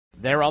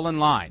They're all in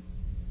line.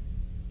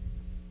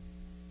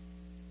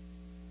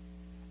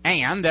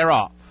 And they're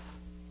off.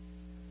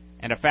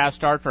 And a fast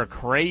start for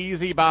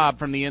Crazy Bob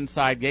from the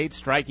inside gate.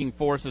 Striking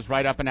Force is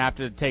right up and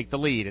after to take the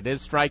lead. It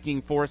is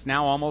Striking Force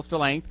now almost a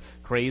length.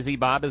 Crazy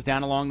Bob is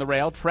down along the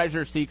rail.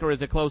 Treasure Seeker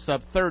is a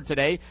close-up third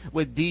today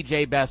with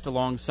DJ Best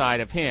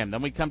alongside of him.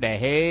 Then we come to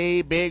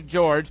Hey Big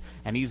George,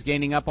 and he's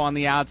gaining up on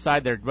the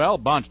outside. They're well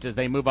bunched as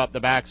they move up the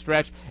back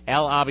stretch.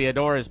 El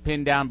Aviador is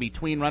pinned down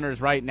between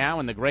runners right now,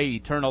 and the gray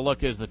Eternal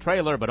Look is the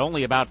trailer, but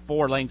only about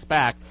 4 lengths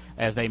back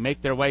as they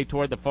make their way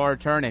toward the far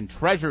turn. And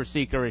Treasure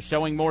Seeker is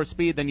showing more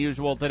speed than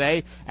usual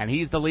today, and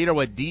he's the leader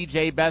with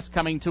DJ Best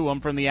coming to him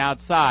from the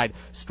outside.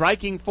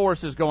 Striking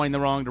Force is going the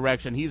wrong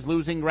direction. He's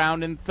losing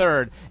ground in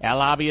third.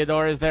 El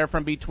Aviador is there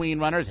from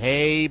between runners.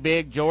 Hey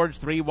Big George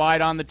 3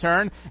 wide on the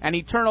turn, and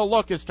Eternal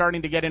Look is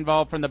starting to get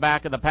involved from the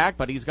back of the pack,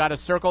 but he's got to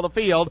circle the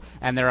field,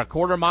 and they're a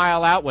quarter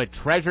mile out with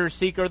Treasure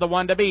Seeker the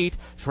one to beat.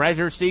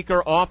 Treasure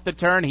Seeker off the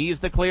turn. He's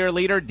the clear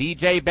leader.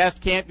 DJ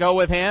Best can't go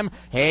with him.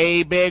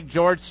 Hey Big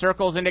George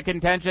circles into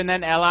contention,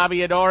 then El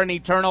Aviador and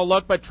Eternal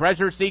Look, but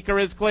Treasure Seeker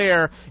is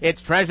clear.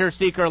 It's Treasure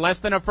Seeker less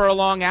than a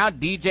furlong out.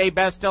 DJ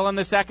Best still in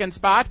the second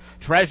spot.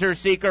 Treasure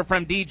Seeker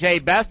from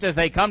DJ Best as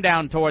they come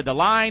down toward the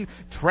line.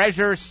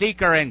 Treasure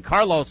Seeker and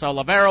Carlos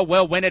Olivero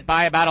will win it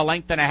by about a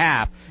length and a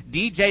half.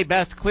 DJ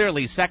Best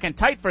clearly second,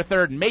 tight for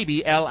third,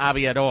 maybe El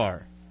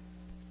Aviador.